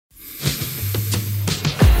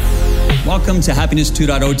Welcome to Happiness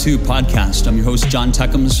 2.02 podcast. I'm your host, John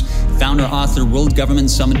Tuckums, founder, author, World Government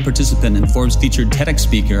Summit participant, and Forbes featured TEDx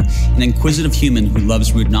speaker, an inquisitive human who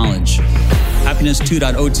loves root knowledge. Happiness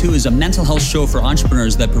 2.02 is a mental health show for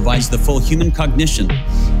entrepreneurs that provides the full human cognition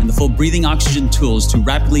and the full breathing oxygen tools to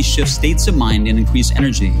rapidly shift states of mind and increase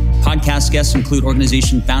energy. Podcast guests include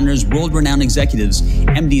organization founders, world-renowned executives,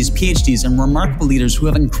 MDs, PhDs, and remarkable leaders who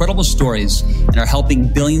have incredible stories and are helping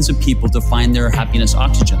billions of people to find their happiness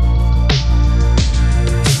oxygen.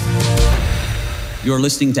 You're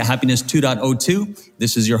listening to Happiness 2.02.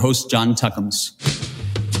 This is your host, John Tuckums.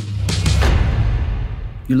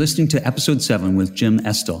 You're listening to episode 7 with Jim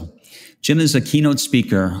Estill. Jim is a keynote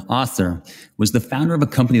speaker, author, was the founder of a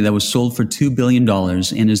company that was sold for $2 billion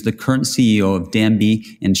and is the current CEO of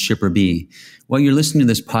Danby and ShipperBee. While you're listening to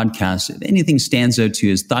this podcast, if anything stands out to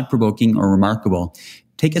you as thought-provoking or remarkable,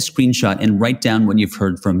 take a screenshot and write down what you've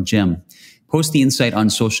heard from Jim. Post the insight on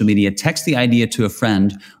social media, text the idea to a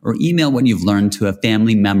friend, or email what you've learned to a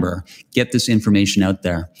family member. Get this information out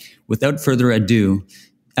there. Without further ado,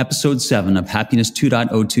 Episode 7 of Happiness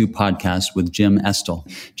 2.02 podcast with Jim Estill.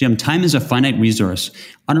 Jim, time is a finite resource.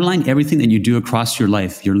 Underline everything that you do across your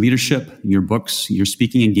life, your leadership, your books, your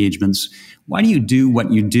speaking engagements. Why do you do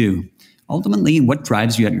what you do? Ultimately, what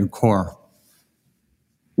drives you at your core?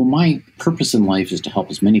 Well, my purpose in life is to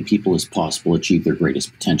help as many people as possible achieve their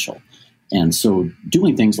greatest potential. And so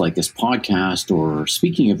doing things like this podcast or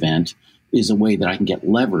speaking event is a way that I can get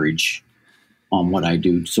leverage on what I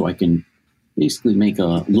do so I can basically make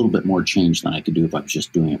a little bit more change than I could do if I was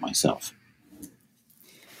just doing it myself.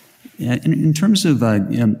 Yeah, and in terms of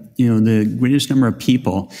the greatest number of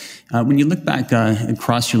people, when you look back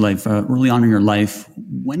across your life, early on in your life,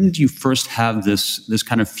 when did you first have this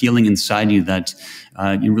kind of feeling inside you that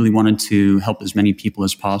you really wanted to help as many people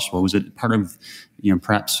as possible? Was it part of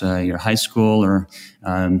perhaps your high school or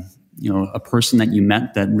a person that you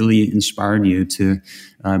met that really inspired you to,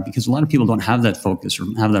 because a lot of people don't have that focus or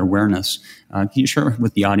have that awareness. Can you share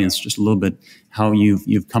with the audience just a little bit how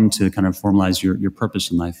you've come to kind of formalize your purpose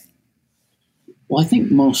in life? Well, I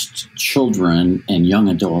think most children and young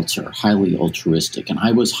adults are highly altruistic. And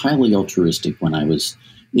I was highly altruistic when I was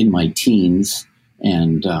in my teens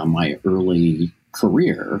and my early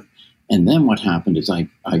career. And then what happened is I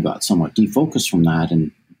got somewhat defocused from that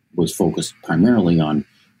and was focused primarily on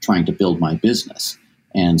trying to build my business.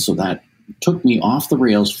 And so that took me off the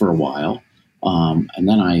rails for a while. And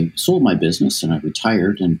then I sold my business and I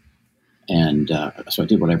retired. And so I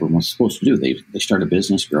did what everyone was supposed to do. They start a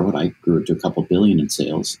business, grow it. I grew it to a couple billion in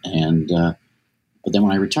sales. But then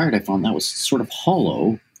when I retired, I found that was sort of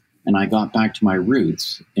hollow. And I got back to my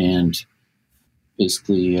roots and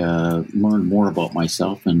basically learned more about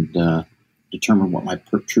myself and determined what my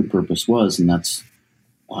true purpose was. And that's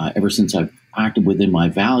ever since I've acted within my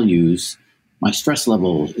values, my stress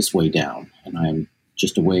level is way down, and I'm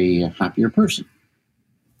just a way happier person.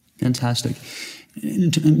 Fantastic.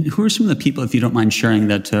 And who are some of the people, if you don't mind sharing,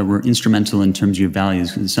 that were instrumental in terms of your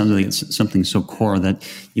values? It sounds like it's something so core that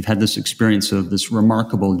you've had this experience of this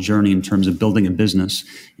remarkable journey in terms of building a business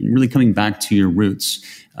and really coming back to your roots.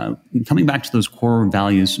 Coming back to those core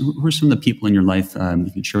values, who are some of the people in your life,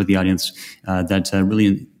 you can share with the audience, that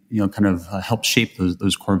really kind of help shape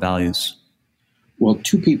those core values? Well,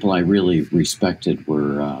 two people I really respected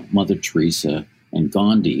were Mother Teresa and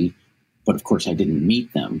Gandhi, but of course I didn't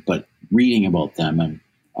meet them, but reading about them. And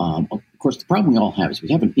of course, the problem we all have is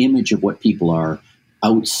we have an image of what people are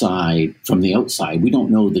outside, from the outside. We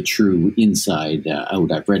don't know the true inside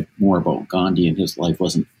out. I've read more about Gandhi, and his life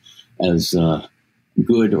wasn't as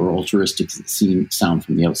good or altruistic as it sound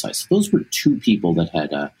from the outside. So those were two people that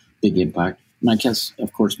had a big impact. And I guess,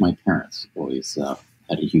 of course, my parents always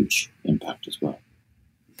had a huge impact as well.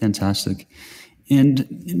 Fantastic.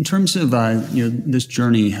 And in terms of this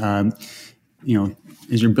journey,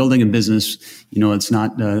 as you're building a business, it's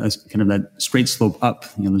not kind of that straight slope up.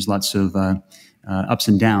 There's lots of ups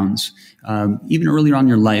and downs. Even earlier on in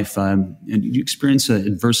your life, did you experience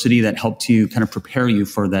adversity that helped you kind of prepare you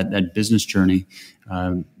for that business journey?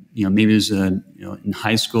 Maybe it was in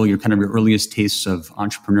high school, your earliest tastes of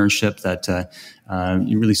entrepreneurship that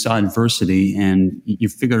you really saw adversity and you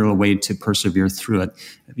figured out a way to persevere through it.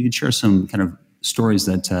 If you could share some kind of stories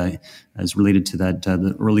that is related to that,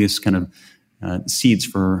 the earliest kind of seeds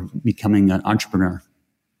for becoming an entrepreneur.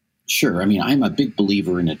 Sure. I mean, I'm a big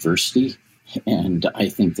believer in adversity, and I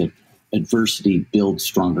think that adversity builds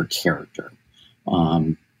stronger character.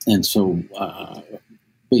 And so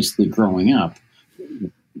basically growing up,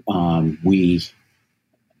 we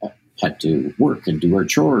had to work and do our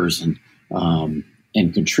chores and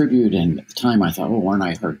contribute. And at the time I thought, aren't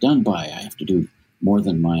I hard done by? I have to do more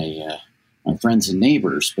than my my friends and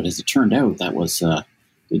neighbors. But as it turned out, that was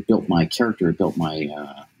it built my character, it built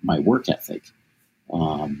my work ethic.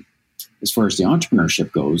 As far as the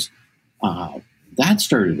entrepreneurship goes, that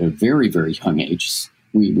started at a very, very young age.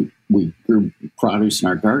 We grew produce in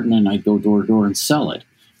our garden, and I'd go door to door and sell it.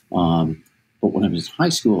 But when I was in high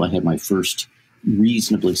school, I had my first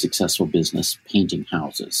reasonably successful business painting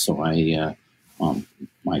houses. So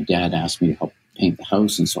my dad asked me to help paint the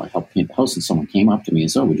house, and so I helped paint the house. And someone came up to me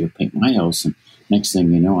and said, "Oh, would you paint my house?" And next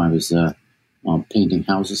thing you know, I was painting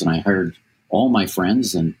houses, and I hired all my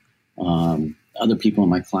friends and other people in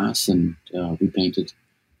my class, and we painted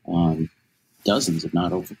dozens, if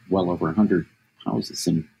not well over 100 houses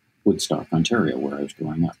in Woodstock, Ontario, where I was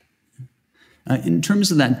growing up. In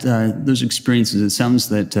terms of that, those experiences, it sounds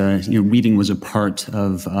that reading was a part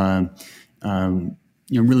of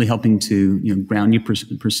really helping to ground you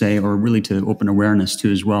per se, or really to open awareness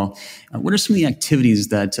to as well. What are some of the activities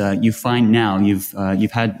that you find now?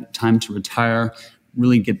 You've had time to retire,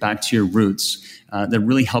 really get back to your roots, that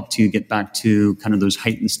really helped you get back to kind of those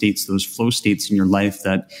heightened states, those flow states in your life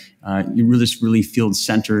that you really feel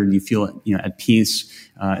centered, you feel at peace.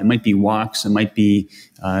 It might be walks, it might be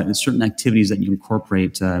certain activities that you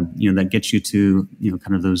incorporate, that get you to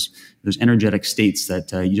kind of those energetic states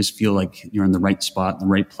that you just feel like you're in the right spot, in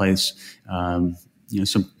the right place.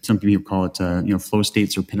 Some people call it flow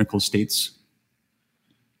states or pinnacle states.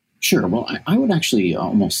 Sure. Well, I would actually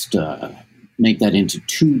almost make that into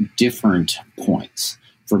two different points.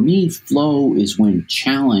 For me, flow is when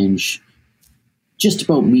challenge just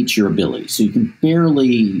about meets your ability. So you can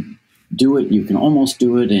barely do it, you can almost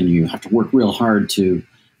do it, and you have to work real hard to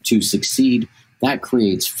succeed. That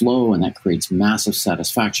creates flow, and that creates massive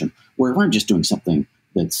satisfaction. Where if I'm just doing something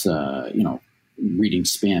that's reading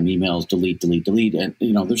spam emails, delete, and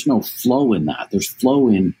there's no flow in that. There's flow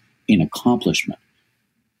in accomplishment.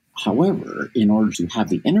 However, in order to have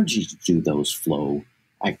the energy to do those flow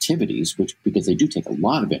activities, because they do take a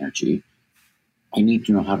lot of energy, I need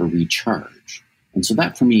to know how to recharge. And so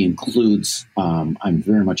that for me includes, I'm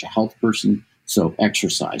very much a health person, so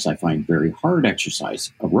exercise. I find very hard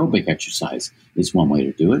exercise, aerobic exercise is one way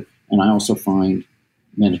to do it. And I also find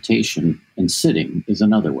meditation and sitting is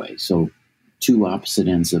another way. So two opposite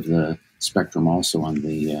ends of the spectrum also on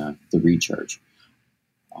the recharge.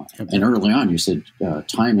 And early on, you said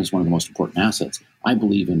time is one of the most important assets. I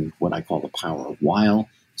believe in what I call the power of while.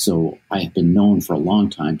 So I have been known for a long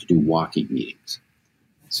time to do walking meetings.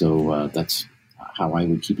 So that's how I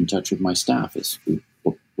would keep in touch with my staff, is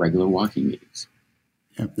regular walking meetings.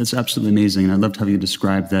 Yeah, that's absolutely amazing. And I loved how you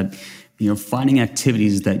described that, finding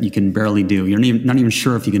activities that you can barely do. You're not even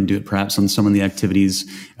sure if you can do it perhaps on some of the activities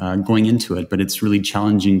going into it, but it's really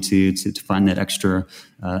challenging to find that extra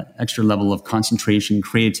level of concentration,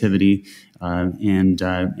 creativity, and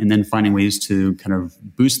then finding ways to kind of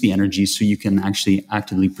boost the energy so you can actually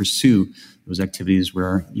actively pursue those activities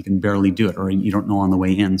where you can barely do it or you don't know on the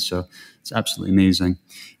way in. So it's absolutely amazing.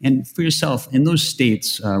 And for yourself, in those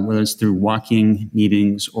states, whether it's through walking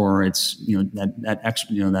meetings or it's that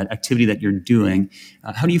activity that you're doing,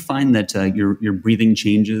 how do you find that your breathing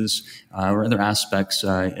changes or other aspects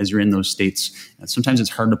as you're in those states? Sometimes it's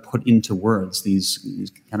hard to put into words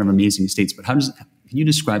these kind of amazing states. But can you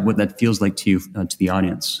describe what that feels like to you, to the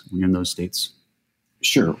audience, when you're in those states?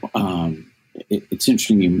 Sure. It's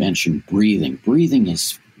interesting you mentioned breathing. Breathing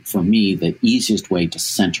is, for me, the easiest way to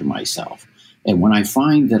center myself. And when I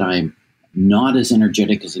find that I'm not as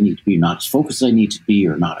energetic as I need to be, not as focused as I need to be,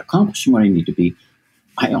 or not accomplishing what I need to be,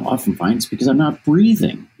 I often find it's because I'm not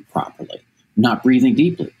breathing properly, not breathing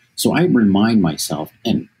deeply. So I remind myself,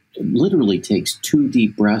 and it literally takes 2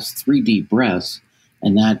 deep breaths, 3 deep breaths,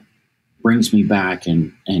 and that brings me back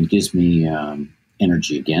and gives me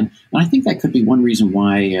energy again. And I think that could be one reason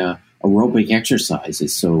why aerobic exercise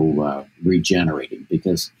is so regenerating,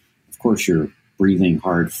 because, of course, you're breathing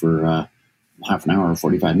hard for half an hour or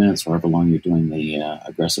 45 minutes, however long you're doing the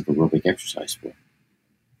aggressive aerobic exercise for.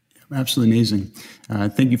 Absolutely amazing.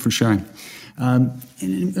 Thank you for sharing.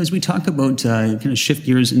 And as we talk about kind of shift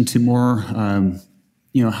gears into more,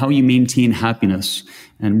 how you maintain happiness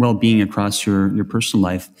and well-being across your personal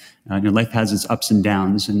life. Your life has its ups and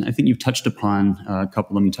downs, and I think you've touched upon a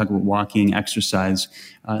couple of them. You talk about walking, exercise.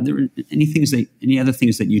 Any other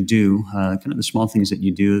things that you do, kind of the small things that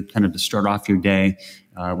you do, kind of to start off your day,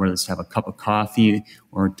 whether it's have a cup of coffee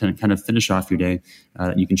or to kind of finish off your day,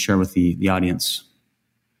 that you can share with the audience.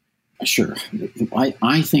 Sure.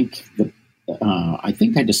 I think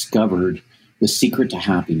I discovered the secret to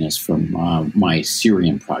happiness from my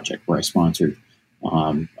Syrian project, where I sponsored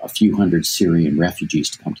a few hundred Syrian refugees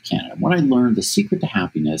to come to Canada. What I learned, the secret to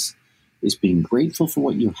happiness is being grateful for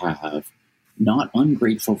what you have not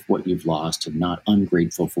ungrateful for what you've lost and not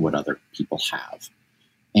ungrateful for what other people have.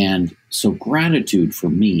 And so gratitude for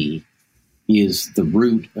me is the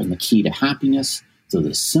root and the key to happiness. So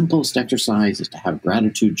the simplest exercise is to have a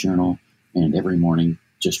gratitude journal, and every morning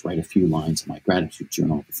just write a few lines in my gratitude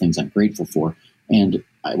journal, the things I'm grateful for. And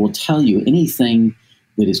I will tell you, anything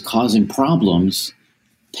that is causing problems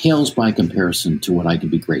pales by comparison to what I can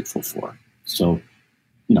be grateful for. So,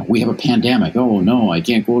 we have a pandemic. Oh no, I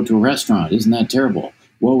can't go to a restaurant. Isn't that terrible?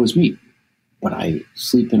 Woe is me. But I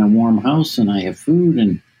sleep in a warm house and I have food,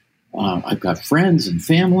 and I've got friends and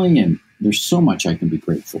family, and there's so much I can be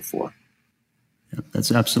grateful for. Yeah,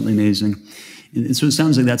 that's absolutely amazing. And so it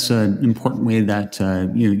sounds like that's an important way that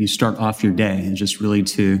you start off your day, and just really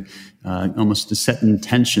to almost to set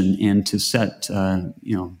intention and to set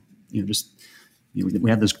we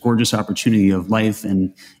have this gorgeous opportunity of life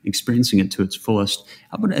and experiencing it to its fullest.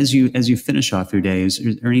 How about as you finish off your day, is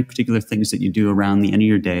there any particular things that you do around the end of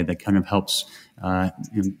your day that kind of helps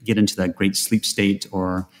get into that great sleep state,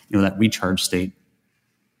 or that recharge state?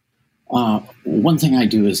 One thing I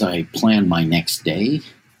do is I plan my next day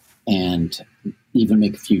and even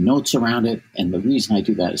make a few notes around it. And the reason I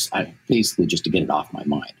do that is I basically just to get it off my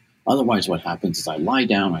mind. Otherwise, what happens is I lie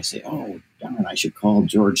down, I say, oh, darn, I should call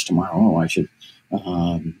George tomorrow. Oh, I should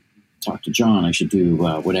talk to John. I should do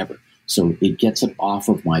whatever. So it gets it off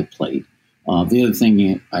of my plate. The other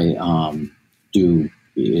thing I do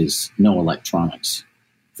is no electronics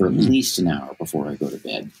for at least an hour before I go to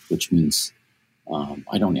bed, which means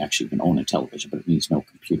I don't actually even own a television, but it means no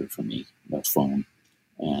computer for me, no phone.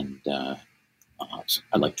 And so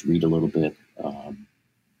I like to read a little bit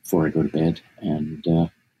before I go to bed. And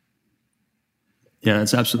yeah,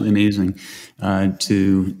 it's absolutely amazing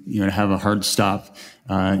to have a hard stop.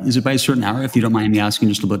 Is it by a certain hour, if you don't mind me asking,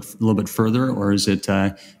 just a little bit further, or is it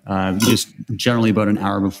just generally about an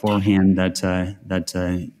hour beforehand that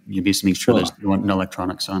you basically make sure there's no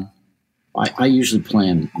electronics on? I usually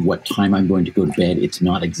plan what time I'm going to go to bed. It's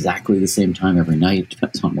not exactly the same time every night. It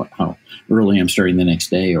depends on how early I'm starting the next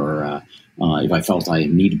day, or if I felt I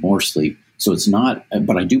need more sleep. So it's not,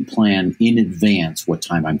 but I do plan in advance what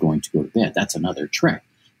time I'm going to go to bed. That's another trick,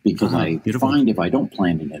 because I find if I don't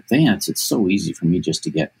plan in advance, it's so easy for me just to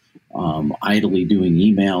get idly doing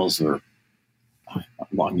emails or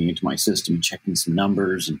logging into my system and checking some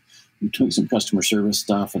numbers and doing some customer service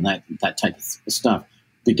stuff and that type of stuff,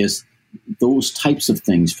 because those types of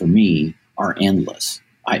things for me are endless.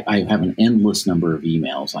 I have an endless number of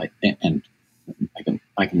emails. I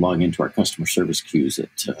can log into our customer service queues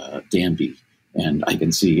at Danby, and I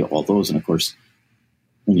can see all those. And of course,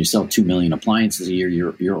 when you sell 2 million appliances a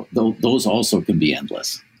year, those also can be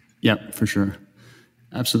endless. Yeah, for sure.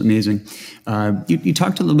 Absolutely amazing. You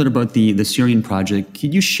talked a little bit about the Syrian project.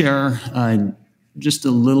 Could you share just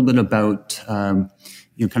a little bit about kind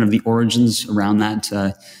of the origins around that?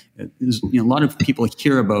 A lot of people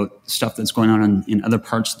hear about stuff that's going on in other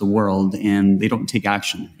parts of the world, and they don't take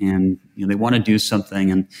action, and they want to do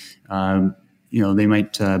something, and they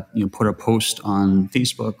might put a post on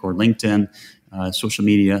Facebook or LinkedIn, social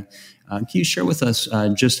media. Can you share with us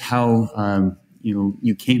just how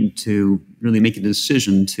you came to really make a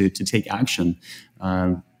decision to take action?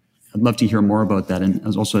 I'd love to hear more about that, and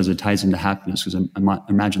also as it ties into happiness, because I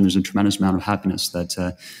imagine there's a tremendous amount of happiness that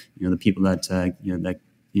the people that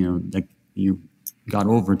you got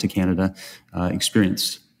over to Canada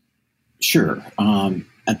experienced. Sure.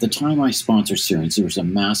 At the time I sponsored Syrians, there was a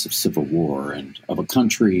massive civil war, and of a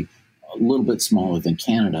country a little bit smaller than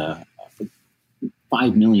Canada,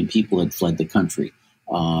 5 million people had fled the country.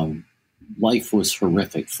 Life was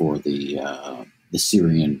horrific for the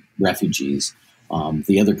Syrian refugees.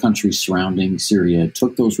 The other countries surrounding Syria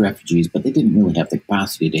took those refugees, but they didn't really have the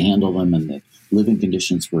capacity to handle them, and the living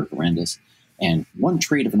conditions were horrendous. And one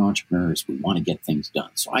trait of an entrepreneur is we want to get things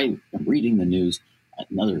done. So I am reading the news.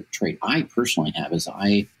 Another trait I personally have is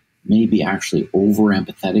I may be actually over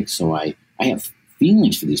empathetic. So I have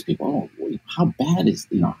feelings for these people. Oh, how bad is,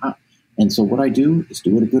 how? And so what I do is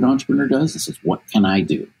do what a good entrepreneur does. It says, what can I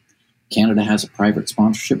do? Canada has a private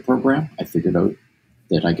sponsorship program. I figured out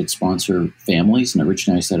that I could sponsor families. And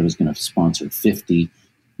originally I said I was going to sponsor 50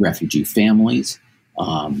 refugee families.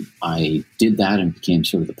 I did that and became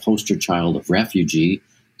sort of the poster child of refugee.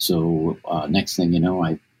 So next thing you know,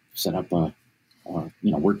 I set up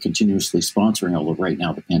we're continuously sponsoring, although right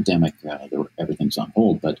now the pandemic, everything's on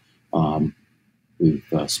hold, but we've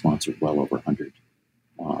sponsored well over 100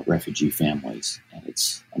 refugee families, and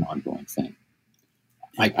it's an ongoing thing.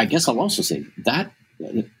 I guess I'll also say that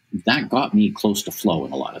got me close to flow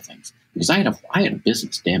in a lot of things, because I had a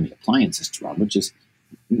business, Danby Appliances, to run, which is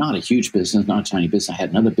not a huge business, not a tiny business. I had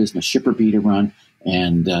another business, Shipper Bee, to run.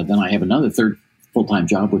 And then I have another third full-time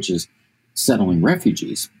job, which is settling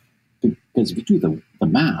refugees. Because if you do the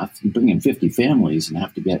math, you bring in 50 families and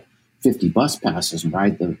have to get 50 bus passes and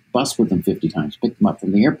ride the bus with them 50 times, pick them up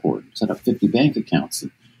from the airport, set up 50 bank accounts,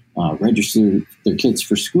 and register their kids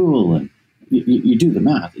for school. And you do the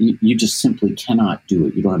math. You just simply cannot do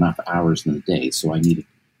it. You don't have enough hours in the day. So I needed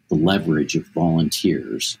the leverage of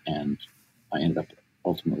volunteers, and I ended up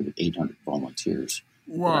ultimately with 800 volunteers.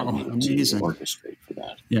 Wow, amazing. To orchestrate for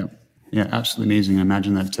that. Yeah. Yeah, absolutely amazing. I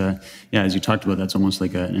imagine that, as you talked about, that's almost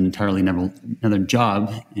like an entirely another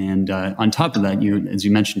job. And on top of that, as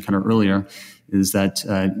you mentioned kind of earlier, is that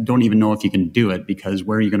you don't even know if you can do it, because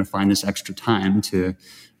where are you going to find this extra time to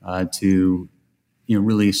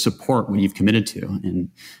really support what you've committed to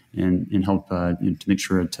and help to make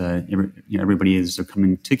sure that everybody is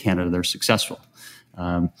coming to Canada, they're successful.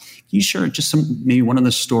 Can you share just maybe one of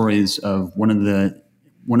the stories of one of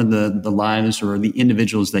the lives or the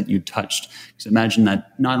individuals that you touched? Because imagine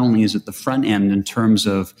that not only is it the front end in terms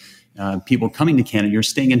of people coming to Canada, you're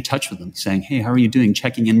staying in touch with them, saying, "Hey, how are you doing?"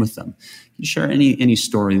 Checking in with them. Can you share any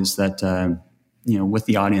stories that with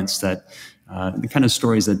the audience, that the kind of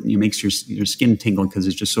stories that makes your skin tingle because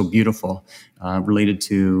it's just so beautiful, related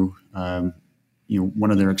to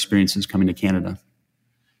one of their experiences coming to Canada?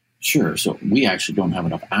 Sure. So we actually don't have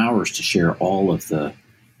enough hours to share all of the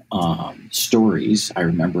stories. I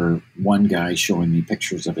remember one guy showing me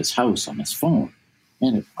pictures of his house on his phone.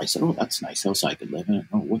 And I said, "Oh, that's a nice house I could live in."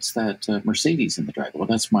 "Oh, what's that Mercedes in the driveway?" "Well,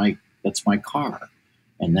 that's my car."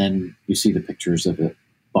 And then you see the pictures of it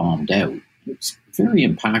bombed out. It's very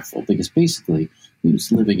impactful, because basically he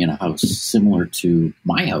was living in a house similar to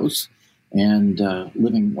my house and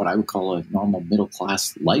living what I would call a normal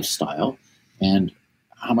middle-class lifestyle. And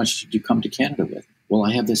how much did you come to Canada with? "Well,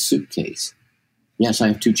 I have this suitcase." "Yes, I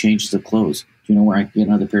have 2 changes of clothes. Do you know where I can get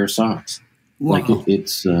another pair of socks?" Wow. Like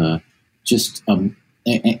it's just,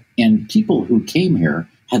 and people who came here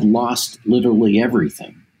had lost literally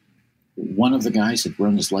everything. One of the guys had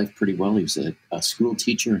run his life pretty well. He was a school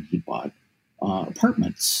teacher, and he bought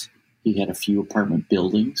apartments. He had a few apartment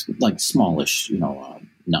buildings, like smallish,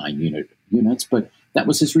 9-units, but that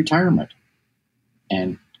was his retirement.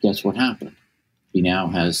 And guess what happened? He now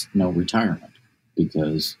has no retirement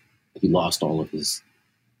because he lost all of his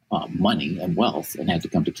money and wealth and had to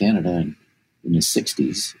come to Canada and in his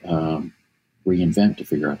 60s reinvent to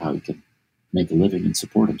figure out how he can make a living and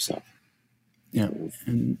support himself. Yeah,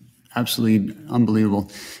 and absolutely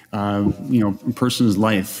unbelievable. A person's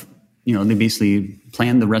life, they basically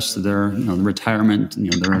plan the rest of their, the retirement,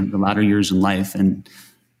 the latter years in life, and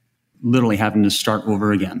literally having to start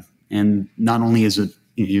over again. And not only is it,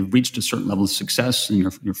 you've reached a certain level of success in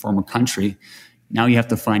your former country, now you have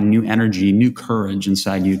to find new energy, new courage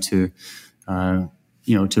inside you to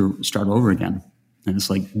start over again. And it's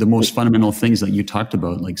like the most fundamental things that you talked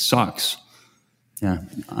about, like socks. Yeah,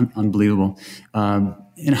 unbelievable.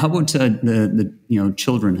 And how about the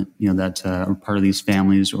children, that are part of these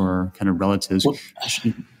families or kind of relatives?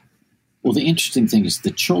 Well, the interesting thing is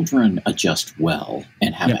the children adjust well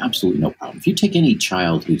and have absolutely no problem. If you take any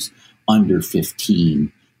child who's under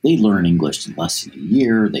 15, they learn English in less than a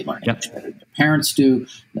year. They learn English better than their parents do.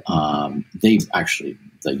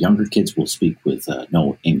 The younger kids will speak with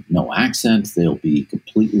no accent. They'll be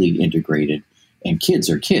completely integrated. And kids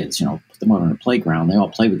are kids. Put them out on a playground. They all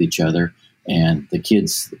play with each other. And the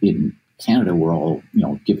kids in Canada were all,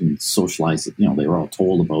 given socialized. They were all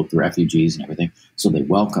told about the refugees and everything. So they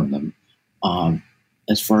welcomed them.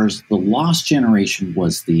 As far as the lost generation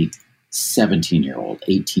was the 17-year-old,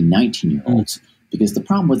 18, 19-year-olds. Because the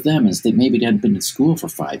problem with them is they maybe hadn't been in school for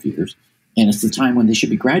 5 years, and it's the time when they should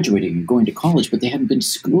be graduating and going to college, but they hadn't been to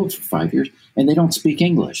school for 5 years, and they don't speak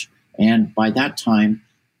English. And by that time,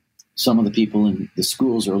 some of the people in the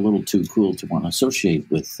schools are a little too cool to want to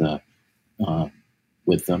associate with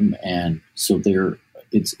them, and so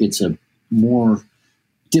it's a more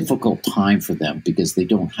difficult time for them because they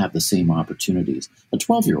don't have the same opportunities. A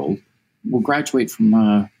 12-year-old will graduate from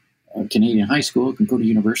a Canadian high school, can go to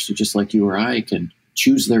university just like you or I, can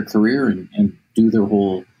choose their career and do their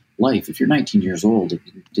whole life. If you're 19 years old and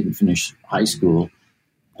didn't finish high school,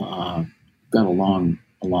 got a long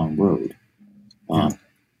road.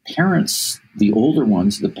 Parents, the older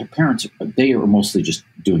ones, the parents, they are mostly just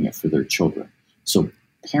doing it for their children. So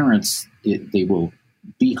parents, they will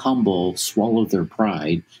be humble, swallow their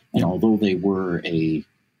pride, and although they were a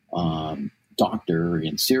doctor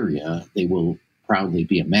in Syria, they will proudly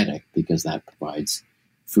be a medic because that provides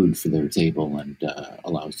food for their table and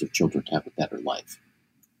allows their children to have a better life.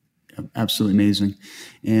 Absolutely amazing.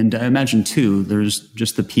 And I imagine too, there's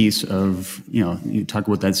just the piece of, you talk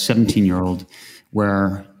about that 17-year-old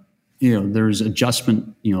where, there's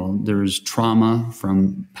adjustment, there's trauma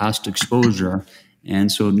from past exposure.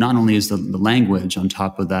 And so not only is the language on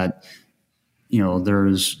top of that,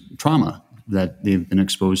 there's trauma that they've been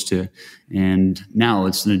exposed to. And now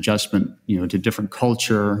it's an adjustment, to different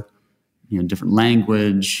culture, different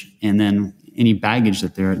language, and then any baggage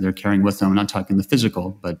that they're carrying with them. I'm not talking the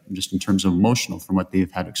physical, but just in terms of emotional from what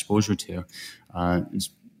they've had exposure to.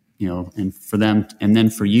 And for them, and then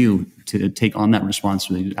for you to take on that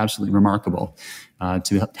responsibility is absolutely remarkable,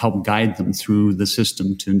 to help guide them through the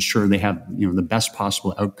system to ensure they have, the best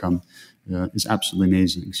possible outcome is absolutely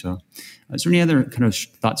amazing. So is there any other kind of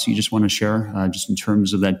thoughts you just want to share just in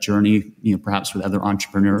terms of that journey, perhaps with other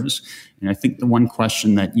entrepreneurs? And I think the one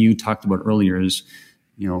question that you talked about earlier is,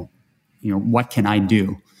 what can I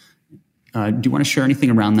do? Do you want to share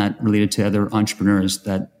anything around that related to other entrepreneurs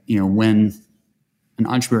that, when an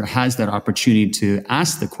entrepreneur has that opportunity to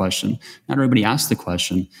ask the question, not everybody asks the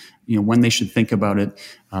question, when they should think about it?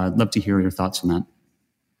 I'd love to hear your thoughts on that.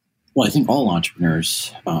 Well, I think all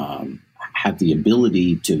entrepreneurs have the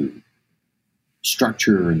ability to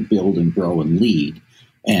structure and build and grow and lead.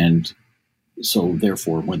 And so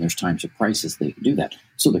therefore, when there's times of crisis, they can do that.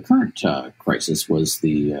 So the current crisis was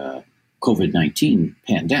the COVID-19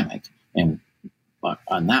 pandemic. And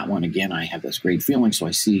on that one, again, I have this great feeling. So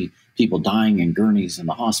I see people dying in gurneys in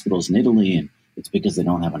the hospitals in Italy, and it's because they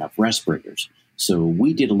don't have enough respirators. So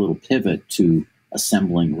we did a little pivot to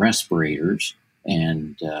assembling respirators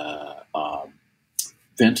and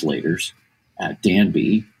ventilators at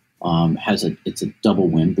Danby. It's a double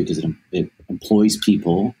win because it employs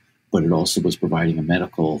people, but it also was providing a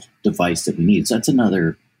medical device that we need. So that's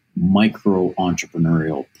another micro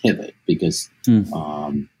entrepreneurial pivot because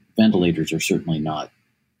ventilators are certainly not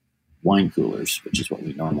wine coolers, which is what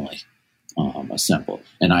we normally assemble.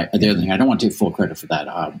 And the other thing, I don't want to take full credit for that.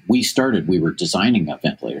 We were designing a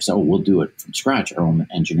ventilator. So we'll do it from scratch. Our own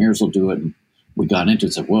engineers will do it. And we got into it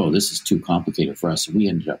and said, whoa, this is too complicated for us. So we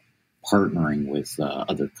ended up partnering with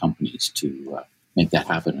other companies to make that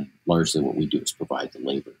happen. And largely what we do is provide the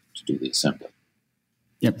labor to do the assembly.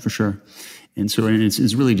 Yep, for sure. And so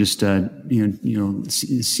it's really just,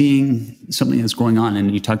 seeing something that's going on.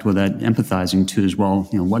 And you talked about that, empathizing too as well.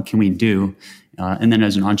 What can we do? And then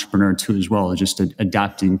as an entrepreneur too as well, just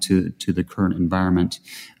adapting to the current environment.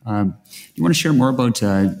 You want to share more about,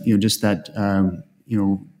 just that,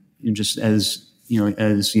 just as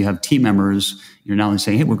you have team members, you're now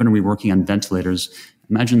saying, hey, we're going to be working on ventilators.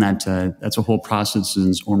 Imagine that that's a whole process in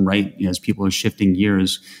its own right, as people are shifting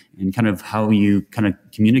gears, and kind of how you kind of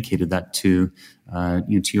communicated that to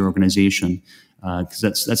your organization, because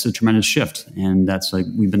that's a tremendous shift, and that's like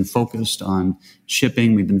we've been focused on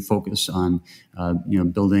shipping, we've been focused on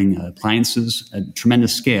building appliances at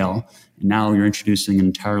tremendous scale, and now you're introducing an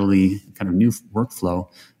entirely kind of new workflow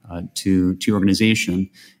to your organization.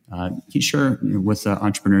 Can you share with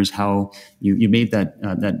entrepreneurs how you made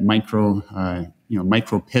that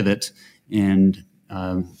micro pivot, and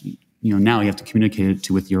now you have to communicate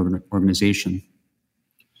it with your organization?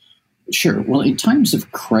 Sure. Well, in times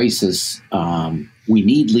of crisis, we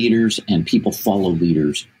need leaders, and people follow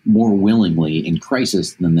leaders more willingly in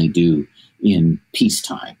crisis than they do in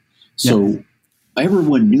peacetime. So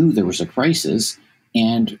everyone knew there was a crisis,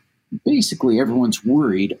 and basically everyone's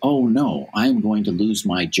worried, oh no, I'm going to lose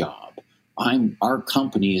my job. Our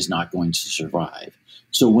company is not going to survive.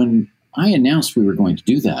 So when I announced we were going to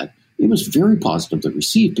do that, it was very positively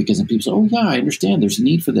received because then people said, oh yeah, I understand there's a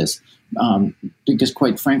need for this. Because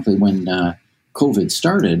quite frankly, when COVID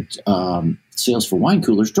started, sales for wine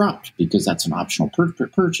coolers dropped because that's an optional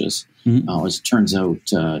purchase. Mm-hmm. As it turns out,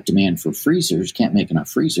 demand for freezers, can't make enough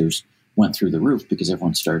freezers, went through the roof because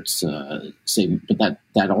everyone starts saving. But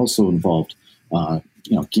that also involved,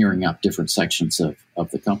 gearing up different sections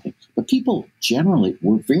of the company. But people generally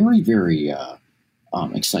were very, very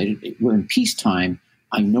excited. We're in peacetime.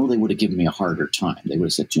 I know they would have given me a harder time. They would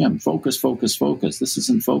have said, Jim, focus, focus, focus. This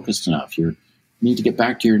isn't focused enough. You need to get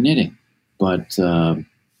back to your knitting. But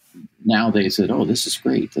now they said, oh, this is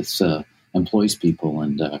great. This employs people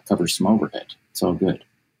and covers some overhead. It's all good.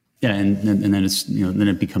 Yeah, and then it's then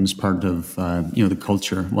it becomes part of the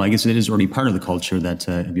culture. Well, I guess it is already part of the culture that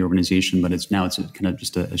of the organization, but it's kind of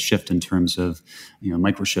just a shift in terms of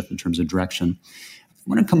micro shift in terms of direction. I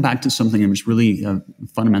want to come back to something that was really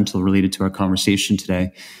fundamental related to our conversation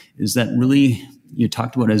today. Is that really you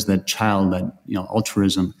talked about as that child, that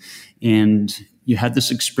altruism, and you had this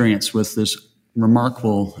experience with this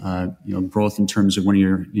remarkable, growth in terms of one of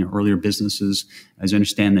your earlier businesses. As I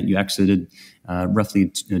understand that you exited roughly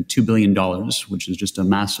 $2 billion, which is just a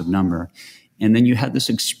massive number. And then you had this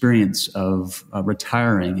experience of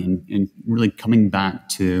retiring and really coming back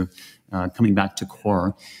to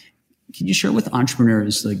core. Can you share with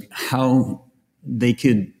entrepreneurs like how they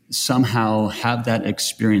could somehow have that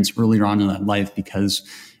experience earlier on in that life? Because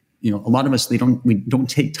a lot of us we don't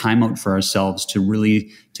take time out for ourselves to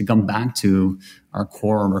come back to our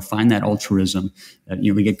core or find that altruism. That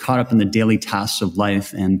we get caught up in the daily tasks of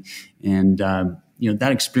life, and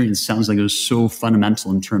that experience sounds like it was so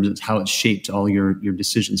fundamental in terms of how it shaped all your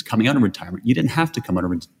decisions coming out of retirement. You didn't have to come out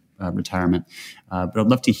of retirement, but I'd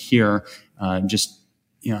love to hear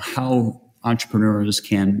how entrepreneurs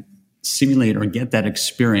can simulate or get that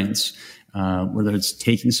experience, whether it's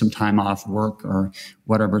taking some time off work or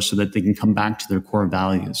whatever, so that they can come back to their core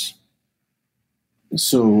values.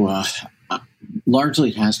 So largely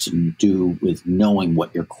it has to do with knowing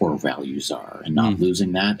what your core values are and not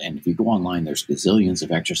losing that. And if you go online, there's gazillions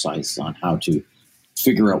of exercises on how to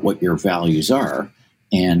figure out what your values are.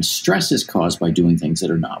 And stress is caused by doing things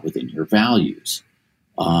that are not within your values.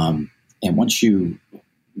 And once you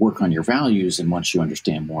work on your values and once you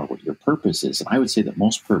understand more what your purpose is, and I would say that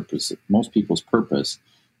most people's purpose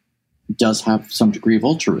does have some degree of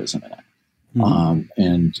altruism in it,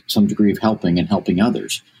 and some degree of helping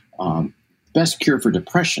others. Best cure for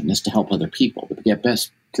depression is to help other people. The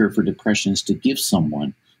best cure for depression is to give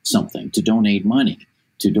someone something, to donate money,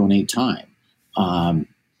 to donate time.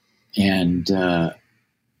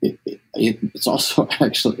 It's also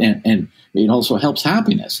actually, and it also helps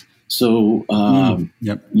happiness. So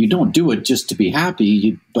you don't do it just to be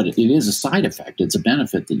happy, but it is a side effect. It's a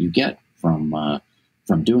benefit that you get from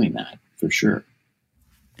doing that, for sure.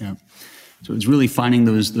 Yeah. So it's really finding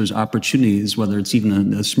those opportunities, whether it's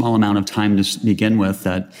even a small amount of time to begin with,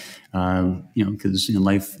 that because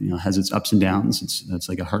life has its ups and downs. It's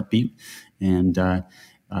like a heartbeat, and that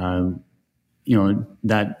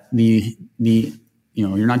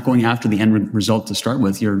you're not going after the end result to start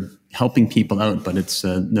with. You're helping people out, but it's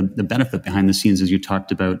the benefit behind the scenes, as you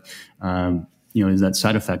talked about. Is that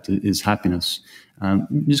side effect is happiness.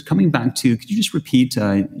 Just coming back to, could you just repeat,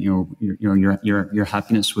 your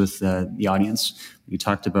happiness with the audience? You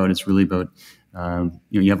talked about it's really about,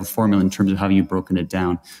 you have a formula in terms of how you've broken it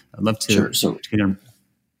down. I'd love to. Sure.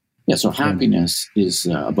 So happiness is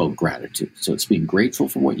about gratitude. So it's being grateful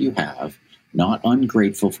for what you have, not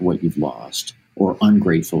ungrateful for what you've lost, or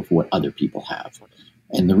ungrateful for what other people have.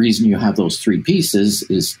 And the reason you have those three pieces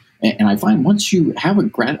is, and I find once you have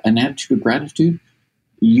an attitude of gratitude,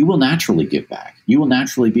 you will naturally give back. You will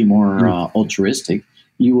naturally be more altruistic.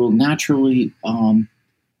 You will naturally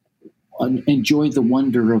enjoy the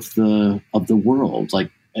wonder of the world.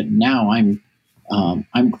 Like now,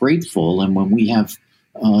 I'm grateful, and when we have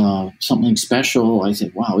something special, I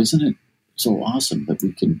say, "Wow, isn't it so awesome that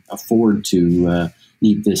we can afford to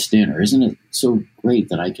eat this dinner? Isn't it so great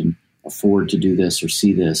that I can afford to do this or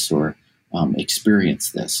see this or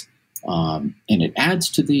experience this?" And it adds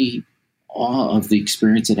to the awe of the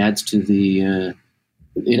experience. It adds to the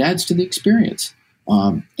experience.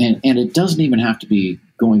 And it doesn't even have to be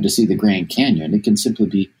going to see the Grand Canyon. It can simply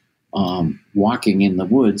be walking in the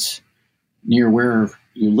woods near where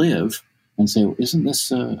you live and say, well, "Isn't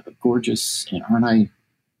this gorgeous? And aren't I,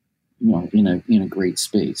 in a great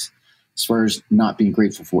space?" As far as not being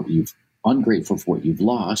ungrateful for what you've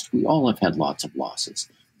lost, we all have had lots of losses.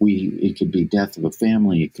 It could be death of a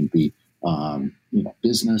family. It can be,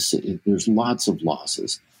 business. There's lots of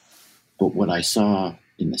losses. But what I saw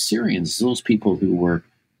in the Syrians is those people who were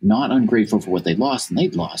not ungrateful for what they lost, and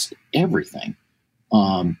they'd lost everything.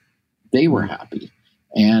 They were happy.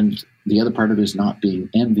 And the other part of it is not being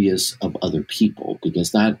envious of other people,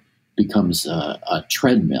 because that becomes a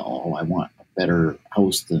treadmill. Oh, I want a better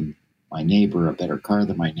house than my neighbor, a better car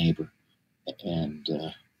than my neighbor. And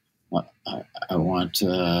I want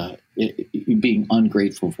being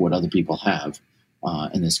ungrateful for what other people have,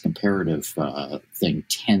 and this comparative thing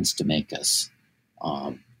tends to make us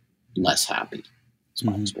less happy. That's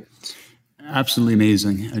my experience. Absolutely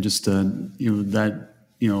amazing. I just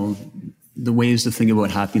the ways to think about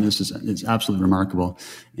happiness is absolutely remarkable,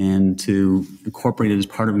 and to incorporate it as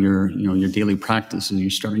part of your daily practice as you're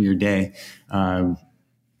starting your day.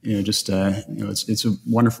 It's a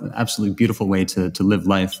wonderful, absolutely beautiful way to live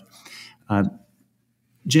life.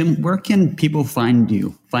 Jim, where can people find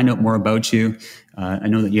you, find out more about you? I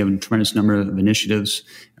know that you have a tremendous number of initiatives.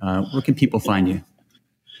 Where can people find you?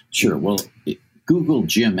 Sure. Well, Google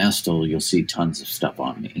Jim Estill. You'll see tons of stuff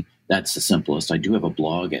on me. That's the simplest. I do have a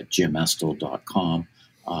blog at jimestill.com.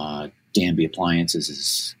 Danby Appliances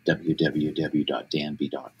is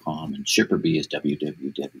www.danby.com, and ShipperBee is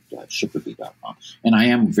www.shipperbee.com. And I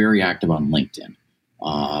am very active on LinkedIn,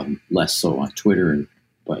 less so on Twitter,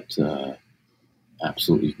 but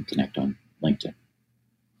absolutely you can connect on LinkedIn.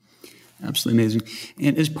 Absolutely amazing.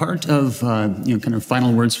 And as part of kind of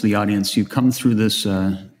final words for the audience, you come through this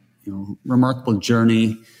remarkable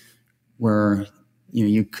journey where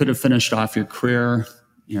you could have finished off your career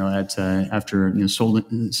after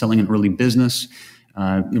selling an early business.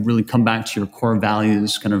 You really come back to your core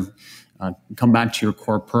values, kind of come back to your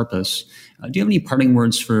core purpose. Do you have any parting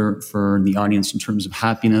words for the audience in terms of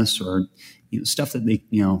happiness or stuff that they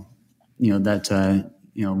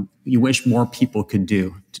you wish more people could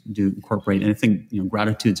do to incorporate? And I think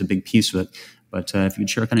gratitude's a big piece of it. But if you could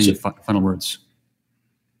share kind of your final words.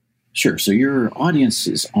 Sure. So your audience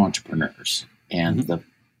is entrepreneurs, and the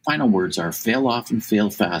final words are: fail often, fail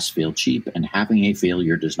fast, fail cheap, and having a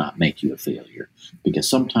failure does not make you a failure. Because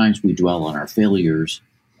sometimes we dwell on our failures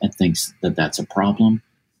and think that that's a problem.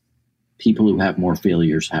 People who have more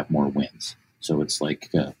failures have more wins. So it's like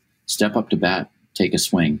step up to bat, take a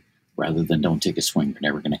swing, rather than don't take a swing. You're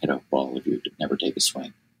never going to hit a ball if you never take a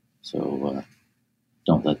swing. So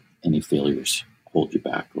don't let any failures hold you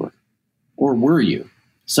back or worry you.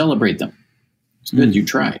 Celebrate them. It's good you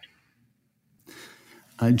tried.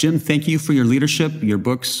 Jim, thank you for your leadership, your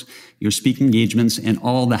books, your speaking engagements, and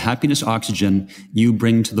all the happiness oxygen you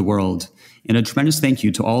bring to the world. And a tremendous thank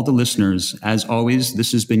you to all the listeners. As always,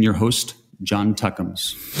 this has been your host, John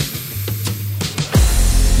Tuckums.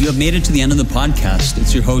 You have made it to the end of the podcast.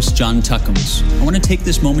 It's your host, John Tuckums. I want to take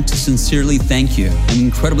this moment to sincerely thank you. I'm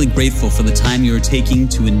incredibly grateful for the time you are taking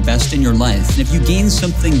to invest in your life. And if you gained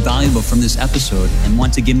something valuable from this episode and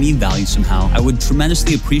want to give me value somehow, I would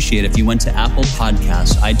tremendously appreciate if you went to Apple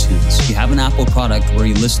Podcasts, iTunes. If you have an Apple product where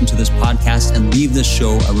you listen to this podcast, and leave this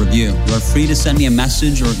show a review. You are free to send me a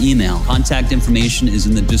message or email. Contact information is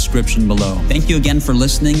in the description below. Thank you again for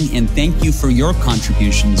listening, and thank you for your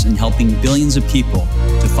contributions in helping billions of people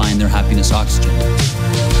to find their happiness oxygen.